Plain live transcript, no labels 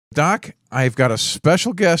Doc, I've got a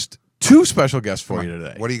special guest, two special guests for you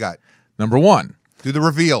today. What do you got? Number one. Do the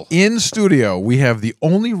reveal. In studio, we have the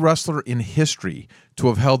only wrestler in history to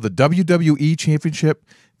have held the WWE Championship,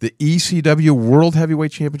 the ECW World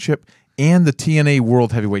Heavyweight Championship, and the TNA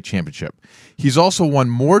World Heavyweight Championship. He's also won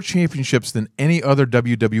more championships than any other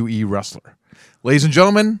WWE wrestler. Ladies and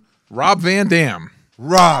gentlemen, Rob Van Dam.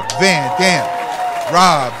 Rob Van Dam.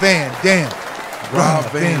 Rob Van Dam.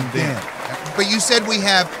 Rob Van Dam. But you said we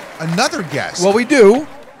have another guest. Well, we do,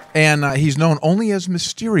 and he's known only as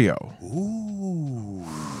Mysterio. Ooh,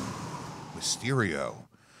 Mysterio.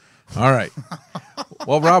 All right.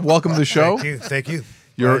 Well, Rob, welcome to the show. Thank you.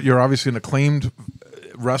 You're obviously an acclaimed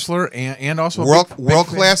wrestler and also world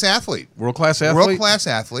class athlete. World class athlete. World class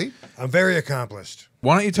athlete. I'm very accomplished.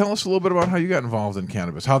 Why don't you tell us a little bit about how you got involved in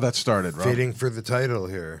cannabis, how that started, Rob? Fitting for the title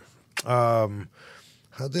here.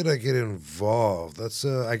 How did I get involved? That's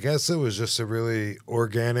I guess it was just a really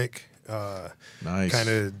organic nice kind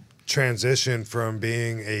of transition from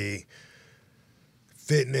being a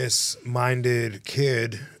fitness-minded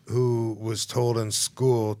kid who was told in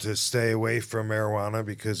school to stay away from marijuana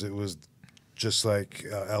because it was just like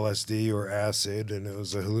LSD or acid, and it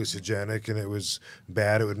was a hallucinogenic, and it was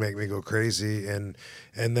bad. It would make me go crazy. And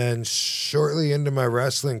then shortly into my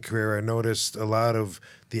wrestling career, I noticed a lot of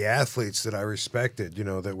the athletes that I respected,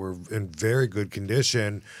 that were in very good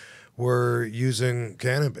condition, were using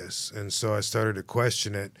cannabis. And so I started to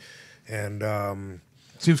question it. And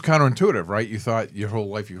seems counterintuitive, right? You thought your whole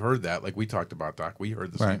life you heard that, like we talked about, Doc. We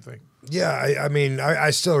heard the same thing. Yeah, I mean,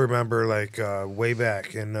 I still remember like way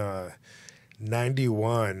back in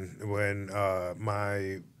 91 when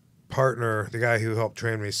my partner, the guy who helped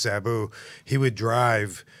train me, Sabu, he would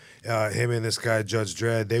drive. Him and this guy, Judge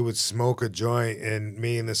Dredd, they would smoke a joint, and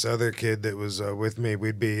me and this other kid that was with me,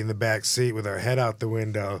 we'd be in the back seat with our head out the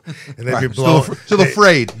window, and they'd be blowing. Still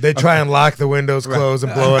afraid. They'd try and lock the windows closed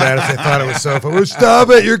and blow it at us. They thought it was so fun.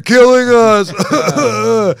 Stop it! You're killing us.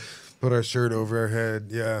 Put our shirt over our head,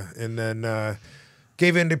 yeah, and then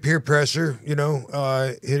gave in to peer pressure. Hit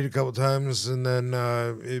it a couple times, and then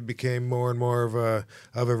it became more and more of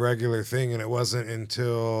a regular thing. And it wasn't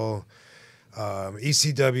until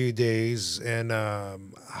ECW days and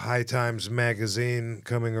High Times magazine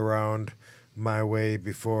coming around my way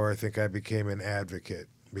before I think I became an advocate.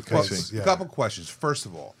 Because a couple questions. First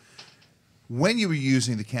of all, when you were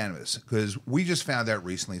using the cannabis, because we just found out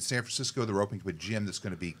recently in San Francisco they're opening up a gym that's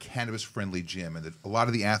going to be cannabis friendly gym, and that a lot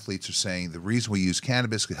of the athletes are saying the reason we use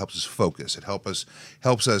cannabis, it helps us focus. It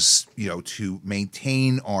helps us to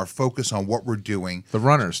maintain our focus on what we're doing. The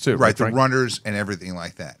runners too, right? The runners and everything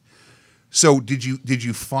like that. So did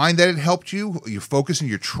you find that it helped you? Your focus and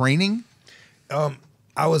your training?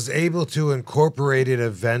 I was able to incorporate it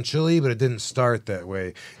eventually, but it didn't start that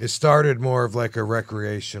way. It started more of like a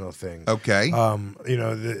recreational thing. Okay.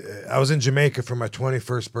 I was in Jamaica for my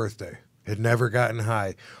 21st birthday. Had never gotten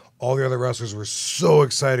high. All the other wrestlers were so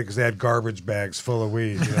excited because they had garbage bags full of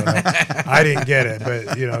weed. I didn't get it,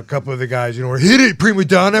 but a couple of the guys, were hit it, prima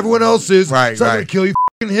donna. Everyone else is. Right. It's not gonna kill you.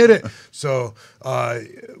 Hit it. So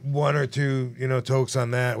one or two, tokes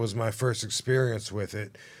on that was my first experience with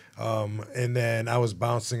it. And then I was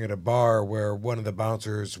bouncing at a bar where one of the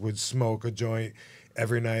bouncers would smoke a joint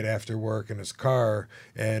every night after work in his car,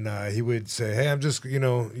 and he would say, "Hey, I'm just,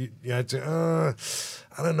 I'd say,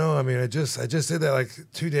 I don't know. I mean, I just did that like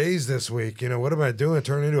 2 days this week. What am I doing?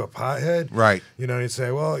 Turning into a pothead?" Right. And he'd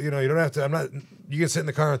say, "Well, you don't have to. You can sit in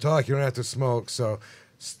the car and talk. You don't have to smoke." So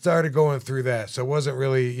started going through that. So it wasn't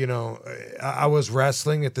really, I was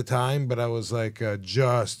wrestling at the time, but I was like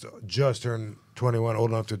just turned 21,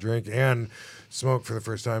 old enough to drink and smoke for the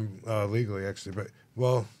first time legally, actually.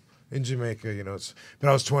 But in Jamaica, but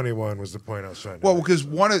I was 21 was the point I was trying to make. Because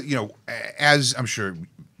one of, as I'm sure,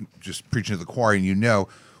 just preaching to the choir, and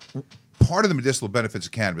part of the medicinal benefits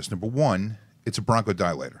of cannabis, number one, it's a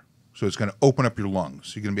bronchodilator. So it's going to open up your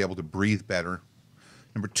lungs. You're going to be able to breathe better.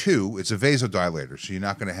 Number two, it's a vasodilator, so you're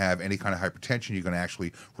not going to have any kind of hypertension. You're going to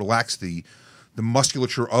actually relax the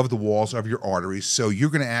musculature of the walls of your arteries, so you're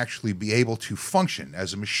going to actually be able to function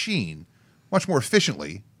as a machine much more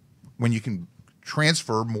efficiently when you can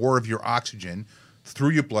transfer more of your oxygen through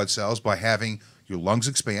your blood cells by having your lungs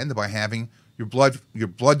expand, by having your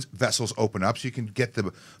blood vessels open up so you can get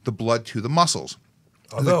the blood to the muscles.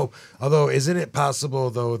 Although isn't it possible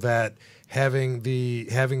though that having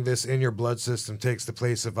this in your blood system takes the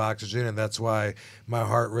place of oxygen, and that's why my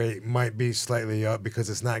heart rate might be slightly up because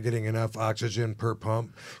it's not getting enough oxygen per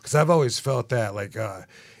pump? Because I've always felt that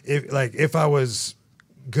if I was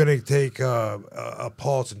gonna take a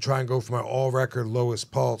pulse and try and go for my all record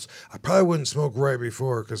lowest pulse, I probably wouldn't smoke right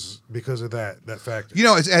before because of that factor. You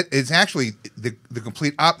know, it's actually the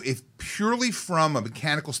complete if purely from a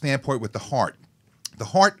mechanical standpoint with the heart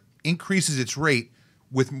increases its rate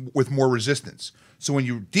with more resistance. So when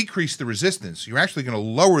you decrease the resistance, you're actually going to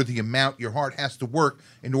lower the amount your heart has to work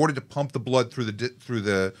in order to pump the blood through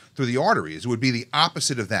the arteries. It would be the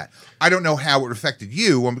opposite of that. I don't know how it affected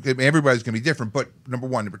you. Everybody's going to be different. But number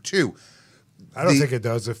one, number two, I don't think it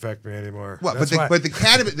does affect me anymore. Well, but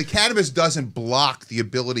the cannabis doesn't block the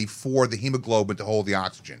ability for the hemoglobin to hold the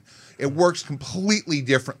oxygen. It works completely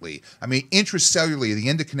differently. I mean, intracellularly, the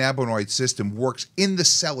endocannabinoid system works in the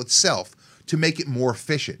cell itself to make it more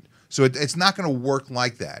efficient. So it's not going to work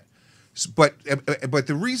like that. But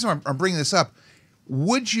the reason I'm bringing this up,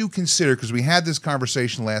 would you consider, because we had this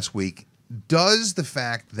conversation last week, does the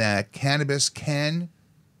fact that cannabis can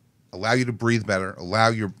allow you to breathe better, allow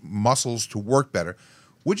your muscles to work better,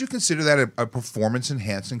 would you consider that a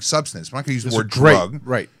performance-enhancing substance? I'm not going to use the word drug.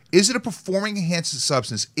 Right. Is it a performing-enhancing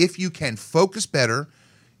substance if you can focus better,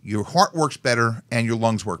 your heart works better, and your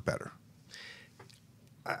lungs work better?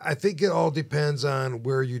 I think it all depends on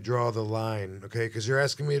where you draw the line, okay? Because you're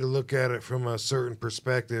asking me to look at it from a certain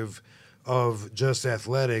perspective of just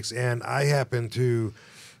athletics, and I happen to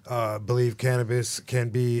believe cannabis can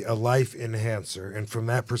be a life enhancer, and from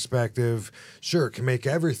that perspective, sure, it can make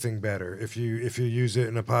everything better if you use it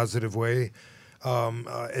in a positive way.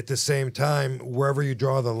 At the same time, wherever you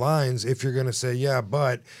draw the lines, if you're going to say, yeah,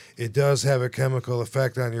 but it does have a chemical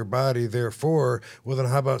effect on your body, therefore, well, then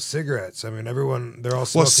how about cigarettes? I mean, they're all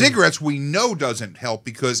smoking. Well, cigarettes we know doesn't help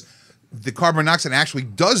because the carbon monoxide actually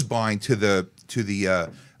does bind to the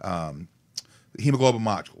hemoglobin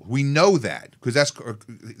module. We know that because that's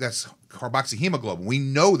carboxyhemoglobin. We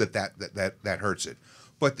know that hurts it.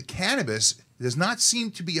 But the cannabis does not seem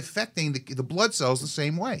to be affecting the blood cells the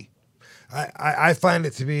same way. I find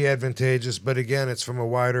it to be advantageous, but again, it's from a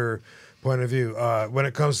wider point of view. When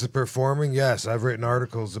it comes to performing, yes, I've written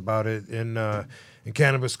articles about it in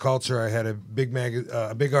Cannabis Culture. I had a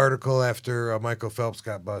big article after Michael Phelps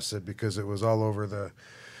got busted because it was all over the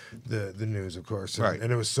news, of course, and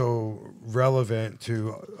it was so relevant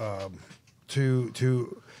to.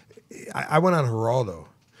 I went on Geraldo,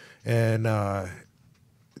 and that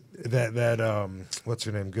what's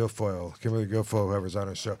her name, Guilfoyle, Kimberly Guilfoyle, whoever's on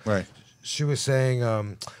her show, right. She was saying,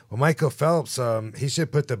 well, Michael Phelps, he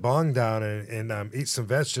should put the bong down and eat some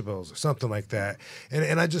vegetables or something like that.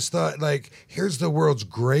 And I just thought, like, here's the world's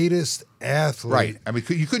greatest athlete. Right. I mean,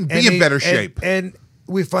 you couldn't be in better shape. And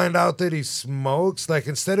we find out that he smokes. Like,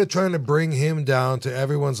 instead of trying to bring him down to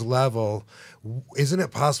everyone's level, isn't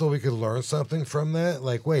it possible we could learn something from that?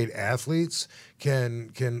 Like, wait, athletes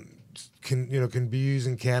can be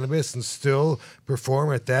using cannabis and still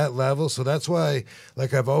perform at that level. So that's why,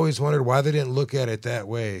 like, I've always wondered why they didn't look at it that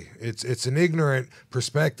way. It's an ignorant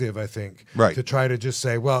perspective, I think, right, to try to just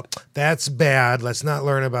say, well, that's bad, let's not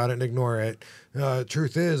learn about it and ignore it.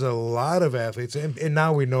 Truth is, a lot of athletes, and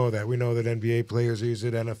now we know that NBA players use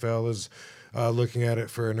it, NFL is looking at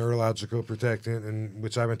it for a neurological protectant, and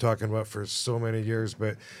which I've been talking about for so many years.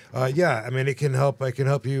 But yeah, I mean, it can help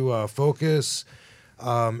you focus.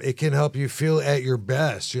 It can help you feel at your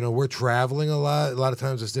best. You know, we're traveling a lot. A lot of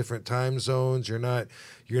times it's different time zones. You're not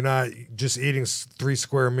just eating 3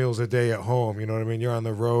 square meals a day at home. You know what I mean? You're on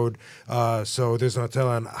the road. So there's no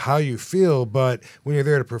telling how you feel. But when you're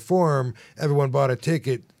there to perform, everyone bought a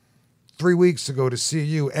ticket 3 weeks ago to see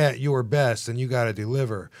you at your best, and you got to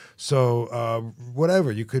deliver. So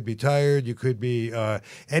whatever, you could be tired, you could be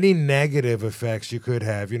any negative effects you could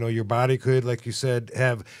have. You know, your body could, like you said,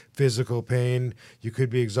 have physical pain. You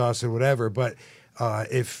could be exhausted, whatever. But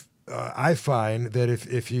if I find that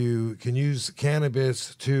if you can use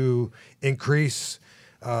cannabis to increase,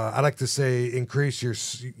 I like to say, increase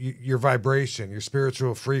your vibration, your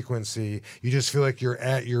spiritual frequency. You just feel like you're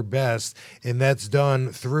at your best, and that's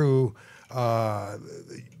done through a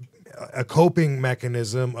coping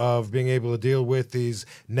mechanism of being able to deal with these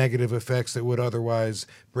negative effects that would otherwise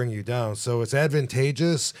bring you down. So it's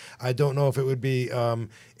advantageous. I don't know if it would be an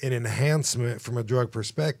enhancement from a drug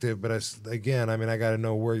perspective, but again, I mean, I got to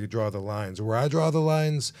know where you draw the lines. Where I draw the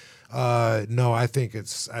lines, no, I think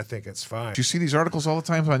it's fine. Do you see these articles all the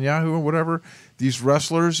time on Yahoo or whatever? These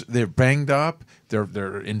wrestlers, they're banged up,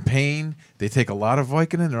 they're in pain, they take a lot of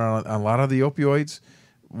Vicodin, they're on a lot of the opioids.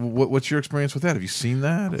 What's your experience with that? Have you seen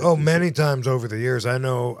that? Oh, many times over the years. I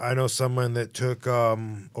know someone that took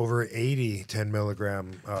over 80 10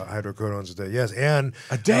 milligram hydrocodones a day. Yes, and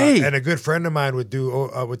a day. And a good friend of mine would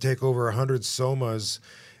take over 100 somas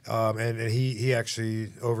And he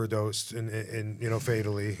actually overdosed and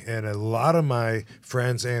fatally. And a lot of my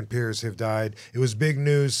friends and peers have died. It was big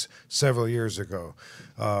news several years ago.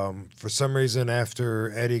 For some reason,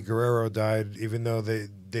 after Eddie Guerrero died, even though they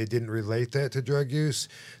didn't relate that to drug use,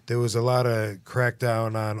 there was a lot of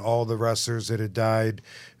crackdown on all the wrestlers that had died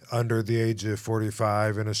under the age of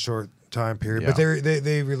 45 in a short time period. Yeah. But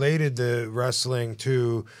they related the wrestling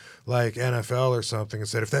to like NFL or something and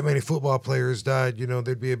said if that many football players died,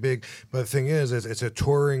 there'd be a big. But the thing is it's a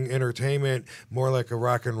touring entertainment, more like a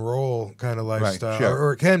rock and roll kind of lifestyle, Right, sure.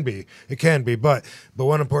 or it can be. But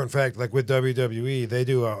one important fact, like with WWE, they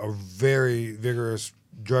do a very vigorous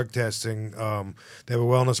drug testing. They have a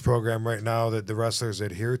wellness program right now that the wrestlers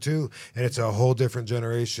adhere to, and it's a whole different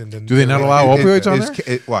generation than. Do they not allow opioids on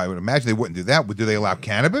there? Well, I would imagine they wouldn't do that. Do they allow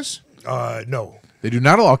cannabis? No. They do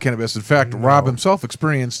not allow cannabis. In fact, Rob himself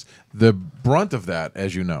experienced the brunt of that,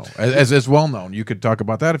 as you know, as well known. You could talk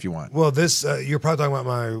about that if you want. Well, this you're probably talking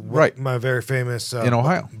about my very famous in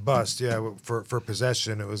Ohio bust. Yeah, for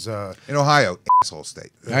possession. It was In Ohio, asshole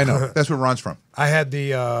state. I know. That's where Ron's from. I had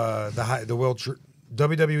the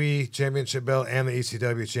WWE Championship belt and the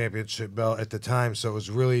ECW Championship belt at the time, so it was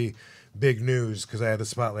really big news because I had the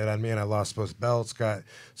spotlight on me and I lost both belts. Got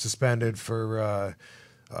suspended for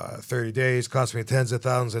 30 days, cost me tens of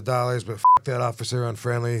thousands of dollars, but that officer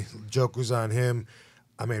unfriendly. Joke was on him.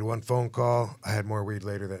 I made one phone call. I had more weed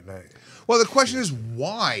later that night. Well, the question is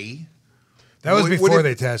why. That was Would before it-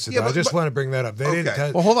 they tested. Yeah, though. I just want to bring that up. They didn't Okay.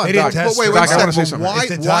 test. Well, hold on, They didn't Doc. test. But wait, Doc, I wanna wait say a something.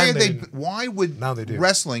 second. At the Why time, are they they? didn't. Why would Now they do.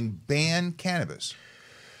 wrestling ban cannabis?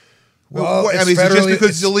 Well, I it's mean, is it just federally- because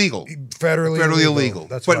it's illegal? Federally illegal.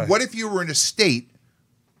 That's but why. what if you were in a state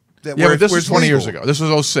that Yeah, where but this where was it's 20 legal? years ago. This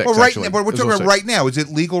was 06, Well, right actually. now, but we're This talking was about 06. right now. Is it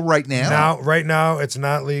legal right now? Right now, it's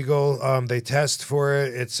not legal. They test for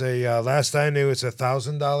it. It's a last I knew, it's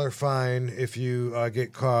 $1,000 fine if you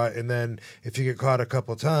get caught, and then if you get caught a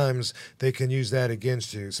couple times, they can use that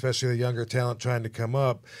against you. Especially the younger talent trying to come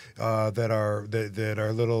up that are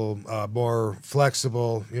a little more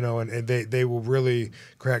flexible, and they will really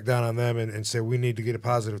crack down on them and say we need to get a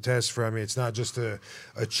positive test from you. It's not just a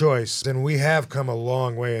choice. And we have come a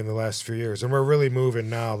long way in the last few years, and we're really moving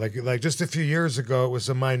now. Like just a few years ago, it was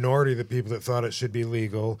a minority of the people that thought it should be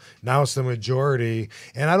legal. Now it's the majority,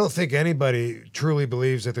 and I don't think anybody truly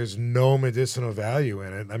believes that there's no medicinal value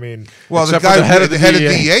in it. I mean, Well, the Except for guy, the head of the head of DEA.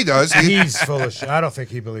 DEA does. he's full of shit. I don't think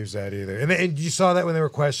he believes that either. And you saw that when they were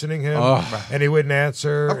questioning him, and he wouldn't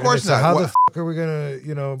answer. Of course and they said, not. How What- the f- are we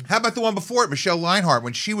gonna, How about the one before it, Michelle Leinhart,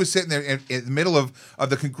 when she was sitting there in the middle of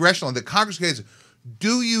the congressional and the Congress case?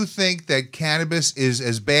 Do you think that cannabis is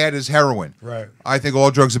as bad as heroin? Right. I think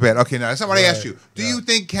all drugs are bad. Okay, now that's not what I asked Right. you. Do you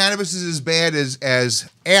think cannabis is as bad as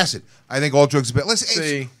acid? I think all drugs are bad. Let's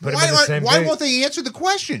See. Put 'em in the same why page. won't they answer the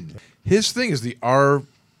question? His thing is the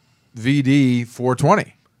RVD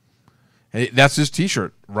 420. And that's his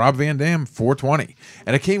T-shirt, Rob Van Dam 420,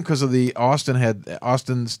 and it came because of Steve Austin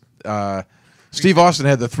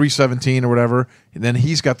had the 317 or whatever, and then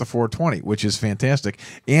he's got the 420, which is fantastic.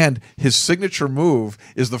 And his signature move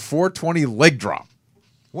is the 420 leg drop.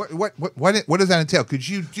 What does that entail? Could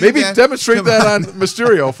you Maybe that? demonstrate that on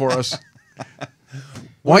Mysterio for us.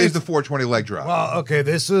 Why is the 420 leg drop? Well, okay,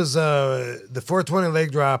 this was the 420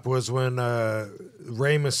 leg drop was when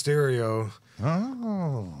Rey Mysterio,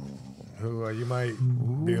 who you might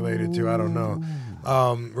be related to, I don't know.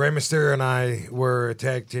 Rey Mysterio and I were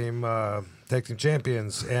tag team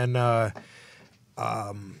champions, and I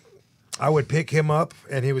would pick him up,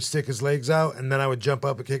 and he would stick his legs out, and then I would jump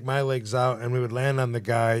up and kick my legs out, and we would land on the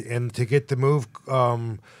guy. And to get the move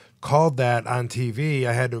called that on TV,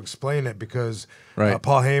 I had to explain it because Right.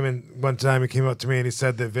 Paul Heyman, one time he came up to me and he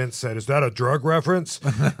said that Vince said, "Is that a drug reference?"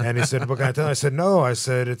 And he said, "What can I tell you?" I said, "No." I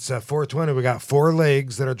said, "It's 420. We got 4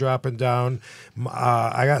 legs that are dropping down.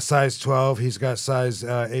 I got size 12. He's got size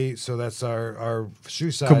 8. So that's our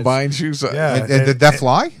shoe size." Combined shoe size. Yeah. And did that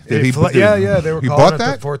fly? Did he? Yeah. They were He calling bought it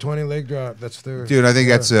that? the 420 leg drop. That's their Dude, I think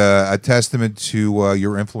that's a testament to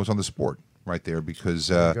your influence on the sport right there, because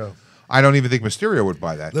you go. I don't even think Mysterio would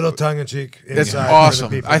buy that. little tongue in cheek. That's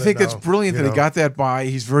awesome. I think that's brilliant that he got that by.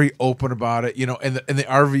 He's very open about it, and the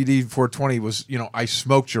RVD 420 was, I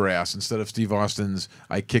smoked your ass instead of Steve Austin's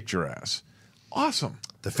I kicked your ass. Awesome.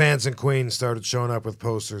 The fans in Queens started showing up with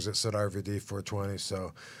posters that said RVD 420.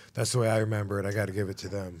 So that's the way I remember it. I got to give it to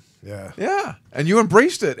them. Yeah. Yeah, and you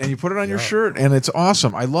embraced it and you put it on your shirt, and it's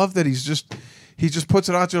awesome. I love that he just puts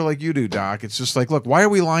it out there like you do, Doc. It's just like, look, why are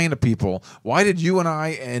we lying to people? Why did you and I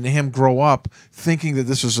and him grow up thinking that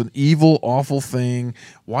this is an evil, awful thing?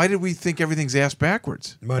 Why did we think everything's ass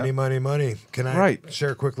backwards? Money, money, money. Can I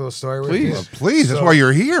share a quick little story with you? Well, please. That's why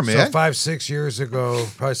you're here, man. So 5-6 years ago,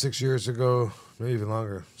 probably 6 years ago, maybe even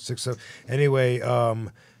longer, 6, 7. Anyway,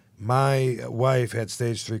 my wife had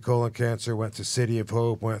stage 3 colon cancer, went to City of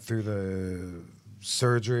Hope, went through the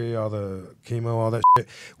surgery, all the chemo, all that shit.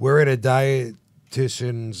 We're at a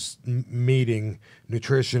dietitian's meeting,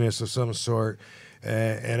 nutritionist of some sort,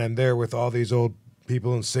 and I'm there with all these old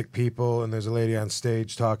people and sick people, and there's a lady on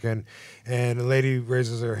stage talking, and a lady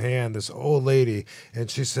raises her hand, this old lady,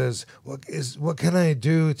 and she says, what can I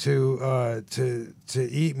do to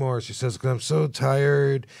eat more? She says, 'cause I'm so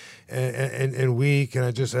tired and weak, and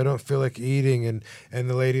I don't feel like eating. And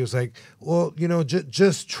the lady was like, well,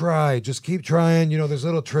 just try, just keep trying. There's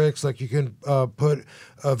little tricks, like you can put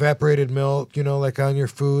evaporated milk, like on your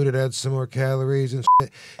food. It adds some more calories and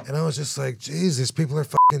shit. And I was just like, Jesus, people are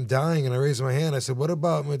fucking dying. And I raised my hand. I said, what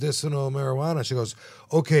about medicinal marijuana? She goes,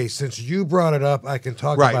 okay, since you brought it up, I can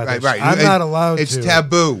talk about this. Right. I'm not allowed to. It's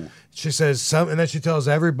taboo. She says and then she tells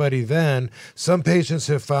everybody some patients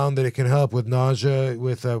have found that it can help with nausea,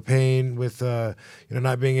 with pain, with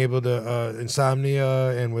not being able to,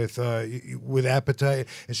 insomnia, and with appetite.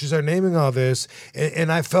 And she started naming all this,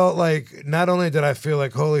 and I felt like, not only did I feel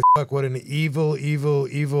like, holy fuck, what an evil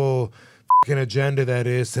fucking agenda that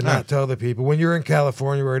is to not tell the people. When you're in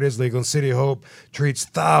California where it is legal, and City of Hope treats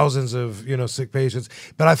thousands of sick patients,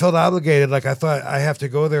 but I felt obligated, like I thought I have to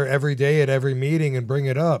go there every day at every meeting and bring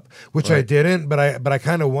it up, which I didn't, but I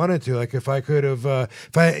kind of wanted to. Like if I could have,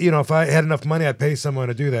 if I had enough money, I'd pay someone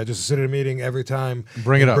to do that, just to sit at a meeting every time,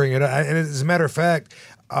 bring it up. And as a matter of fact,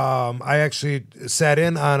 I actually sat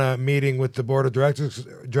in on a meeting with the board of directors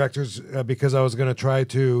because I was going to try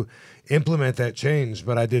to implement that change,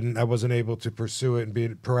 but I wasn't able to pursue it and be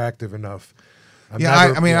proactive enough.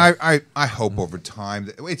 I hope over time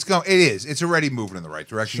that it's already moving in the right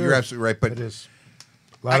direction. Sure. You're absolutely right, but it is.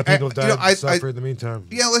 A lot of people died and suffered in the meantime.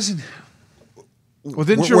 Yeah, listen. Well,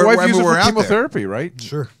 didn't your wife use it for chemotherapy, right?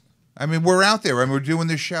 Sure. I mean, we're out there, and we're doing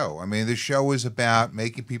this show. I mean, this show is about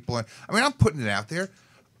making people. I'm putting it out there.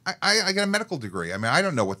 I got a medical degree. I mean, I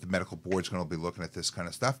don't know what the medical board's going to be looking at this kind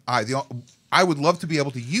of stuff. I would love to be able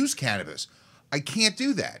to use cannabis. I can't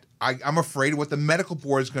do that. I'm afraid of what the medical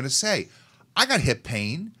board is going to say. I got hip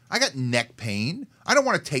pain. I got neck pain. I don't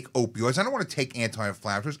want to take opioids. I don't want to take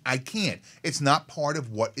anti-inflammatories. I can't. It's not part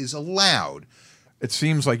of what is allowed. It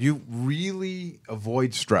seems like you really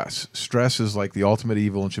avoid stress. Stress is like the ultimate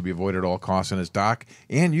evil and should be avoided at all costs. And as Doc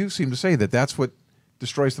and you seem to say that that's what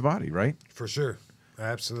destroys the body, right? For sure.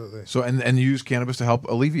 Absolutely. So and you use cannabis to help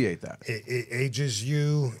alleviate that. It ages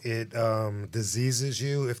you. It diseases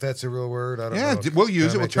you, if that's a real word. I don't know. Yeah, we'll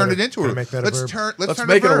use it. We'll turn it into it. Let's turn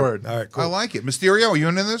make it a word. All right, cool. I like it. Mysterio, are you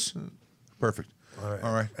into this? Perfect.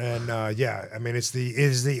 All right. And it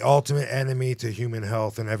is the ultimate enemy to human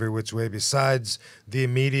health in every which way. Besides the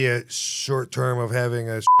immediate short term of having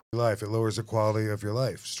a life, it lowers the quality of your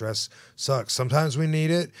life. Stress sucks. Sometimes we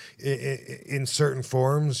need it in certain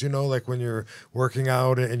forms, like when you're working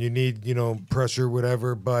out and you need, pressure,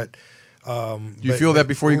 whatever. But do you feel that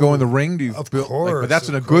before you go in the ring? Do you of feel, course, but that's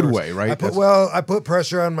in a good way, right? I put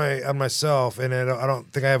pressure on myself, and I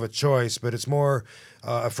don't think I have a choice. But it's more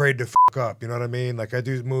afraid to fuck up. You know what I mean? Like I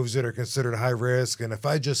do moves that are considered high risk, and if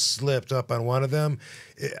I just slipped up on one of them,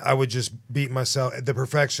 I would just beat myself. The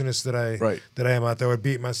perfectionist that I am out there would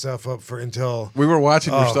beat myself up until we were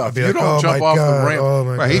watching your stuff. You like, don't jump off the ramp. Oh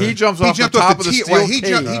my God. He jumps off the top of the steel cage.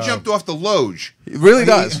 He jumped off the loge. He really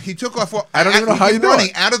does. He took off. I don't even know how you do running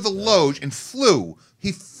it. out of the loge and flew.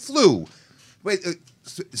 He flew. Wait.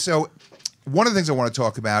 So one of the things I want to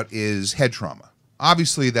talk about is head trauma.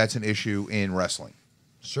 Obviously, that's an issue in wrestling.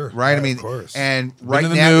 Sure. Right? Yeah, of course. And right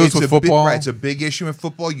in the now news with football. It's a big issue in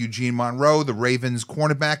football. Eugene Monroe, the Ravens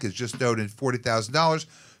cornerback, has just donated $40,000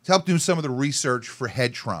 to help do some of the research for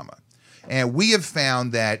head trauma. And we have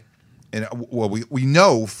found that, we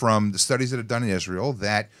know from the studies that are done in Israel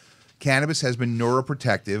that cannabis has been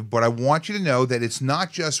neuroprotective, but I want you to know that it's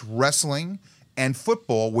not just wrestling and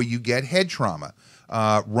football where you get head trauma.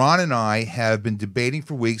 Ron and I have been debating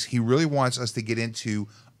for weeks. He really wants us to get into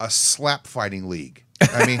a slap fighting league.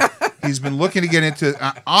 I mean, he's been looking to get into.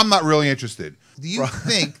 I'm not really interested. Do you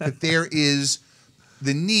think that there is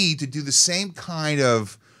the need to do the same kind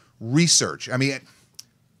of research? I mean,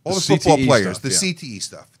 all the football CTE players, stuff, the CTE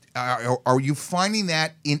stuff. Are you finding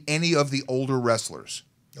that in any of the older wrestlers?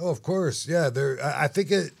 Oh, of course. Yeah. I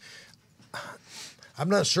think I'm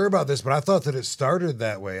not sure about this, but I thought that it started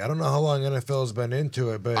that way. I don't know how long NFL has been into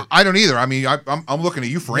it, but I don't either. I mean, I'm looking at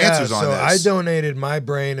you for answers on so this. I donated my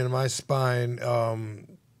brain and my spine. I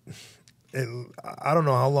don't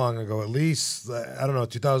know how long ago. At least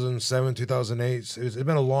 2007, 2008. It's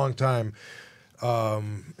been a long time.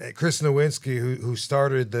 Chris Nowinski, who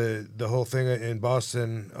started the whole thing in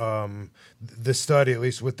Boston, the study, at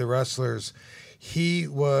least with the wrestlers, he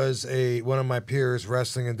was one of my peers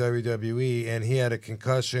wrestling in WWE, and he had a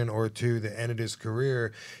concussion or two that ended his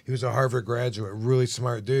career. He was a Harvard graduate, really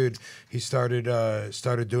smart dude. He started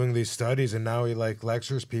doing these studies, and now he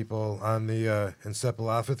lectures people on the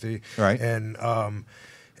encephalopathy. Right. And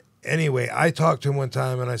anyway, I talked to him one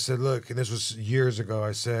time, and I said, look, and this was years ago.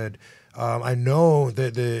 I said, I know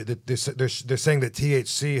that they're saying that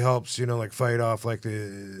THC helps, fight off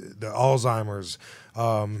the Alzheimer's,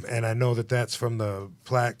 and I know that that's from the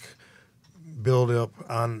plaque buildup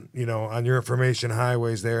on your information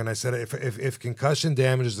highways there. And I said, if concussion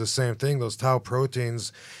damage is the same thing, those tau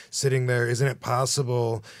proteins sitting there, isn't it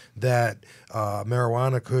possible that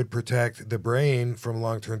marijuana could protect the brain from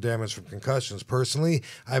long-term damage from concussions? Personally,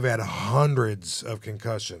 I've had hundreds of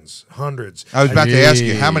concussions, hundreds. I was about to ask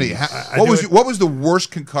you how many. What was the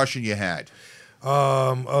worst concussion you had?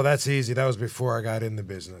 That's easy. That was before I got in the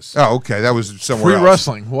business. Oh, okay, that was somewhere else.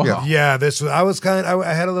 Wrestling. Wow. Yeah,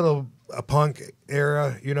 I had a punk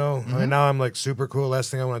era, I mean, now I'm super cool.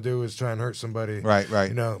 Last thing I want to do is try and hurt somebody. Right.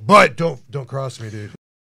 But don't cross me, dude.